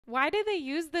why do they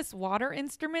use this water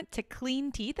instrument to clean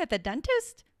teeth at the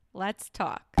dentist? Let's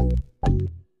talk.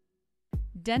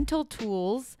 Dental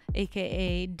tools,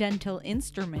 aka dental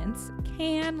instruments,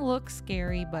 can look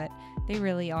scary, but they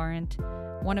really aren't.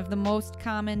 One of the most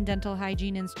common dental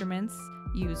hygiene instruments,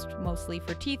 used mostly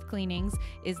for teeth cleanings,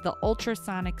 is the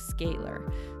ultrasonic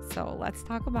scaler. So let's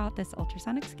talk about this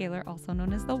ultrasonic scaler, also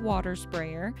known as the water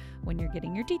sprayer, when you're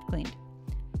getting your teeth cleaned.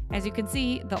 As you can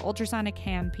see, the ultrasonic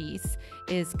handpiece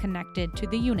is connected to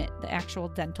the unit, the actual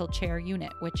dental chair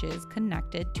unit, which is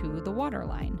connected to the water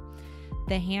line.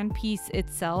 The handpiece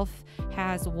itself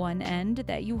has one end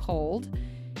that you hold,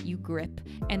 you grip,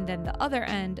 and then the other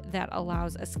end that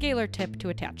allows a scaler tip to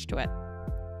attach to it.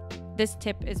 This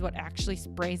tip is what actually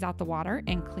sprays out the water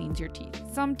and cleans your teeth.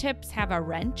 Some tips have a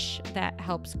wrench that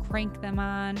helps crank them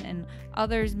on, and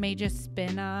others may just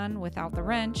spin on without the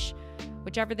wrench.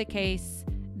 Whichever the case,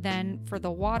 then for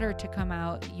the water to come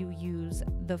out, you use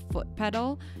the foot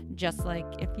pedal, just like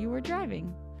if you were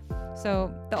driving.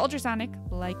 So the ultrasonic,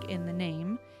 like in the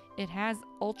name, it has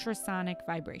ultrasonic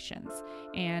vibrations,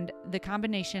 and the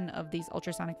combination of these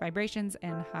ultrasonic vibrations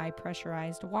and high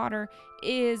pressurized water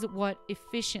is what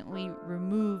efficiently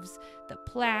removes the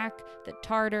plaque, the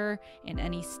tartar, and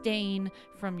any stain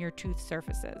from your tooth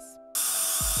surfaces.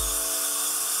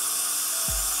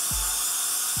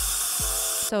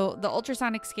 So the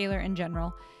ultrasonic scaler in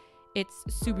general, it's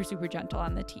super, super gentle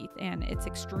on the teeth, and it's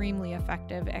extremely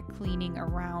effective at cleaning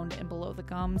around and below the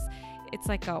gums. It's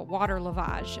like a water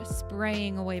lavage,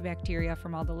 spraying away bacteria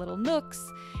from all the little nooks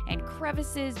and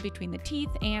crevices between the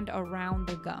teeth and around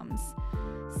the gums.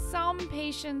 Some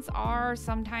patients are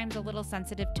sometimes a little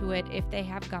sensitive to it if they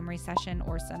have gum recession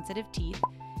or sensitive teeth.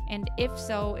 And if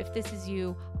so, if this is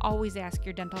you, always ask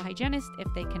your dental hygienist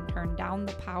if they can turn down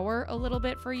the power a little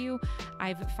bit for you.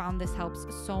 I've found this helps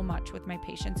so much with my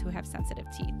patients who have sensitive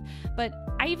teeth. But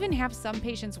I even have some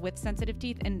patients with sensitive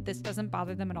teeth, and this doesn't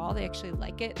bother them at all. They actually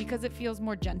like it because it feels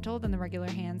more gentle than the regular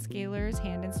hand scalers,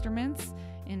 hand instruments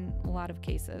in a lot of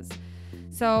cases.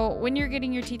 So when you're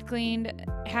getting your teeth cleaned,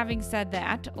 having said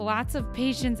that, lots of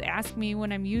patients ask me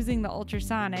when I'm using the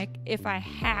ultrasonic if I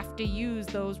have to use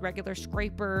those regular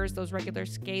scrapers, those regular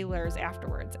scalers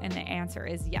afterwards, and the answer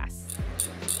is yes.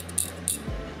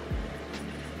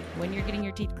 When you're getting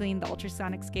your teeth cleaned, the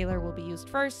ultrasonic scaler will be used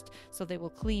first, so they will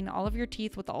clean all of your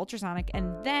teeth with the ultrasonic,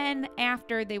 and then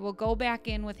after they will go back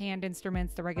in with hand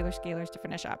instruments, the regular scalers, to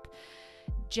finish up.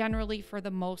 Generally, for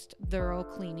the most thorough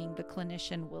cleaning, the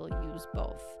clinician will use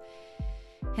both.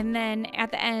 And then at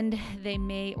the end, they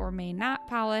may or may not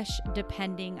polish,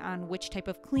 depending on which type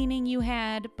of cleaning you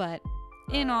had. But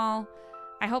in all,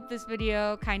 I hope this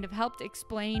video kind of helped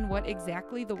explain what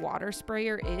exactly the water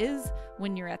sprayer is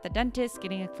when you're at the dentist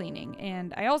getting a cleaning.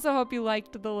 And I also hope you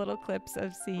liked the little clips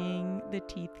of seeing the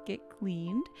teeth get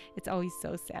cleaned. It's always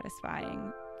so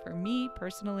satisfying for me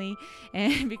personally,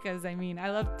 and because I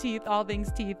love teeth, all things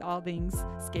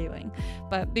scaling.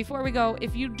 But before we go,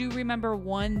 if you do remember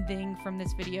one thing from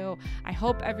this video, I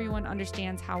hope everyone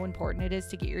understands how important it is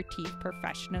to get your teeth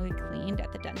professionally cleaned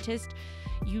at the dentist.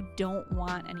 You don't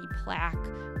want any plaque,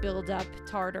 buildup,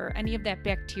 tartar, any of that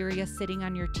bacteria sitting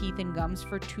on your teeth and gums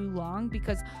for too long,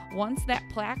 because once that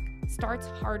plaque starts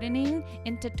hardening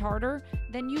into tartar,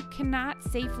 then you cannot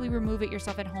safely remove it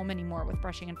yourself at home anymore with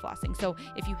brushing and flossing. So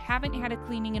if you haven't had a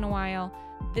cleaning in a while,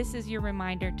 this is your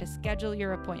reminder to schedule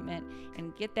your appointment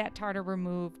and get that tartar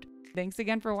removed. Thanks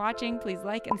again for watching. Please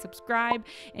like and subscribe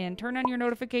and turn on your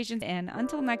notifications. And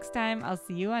until next time, I'll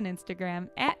see you on Instagram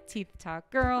at Teeth Talk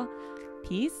Girl.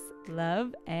 Peace,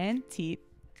 love, and teeth.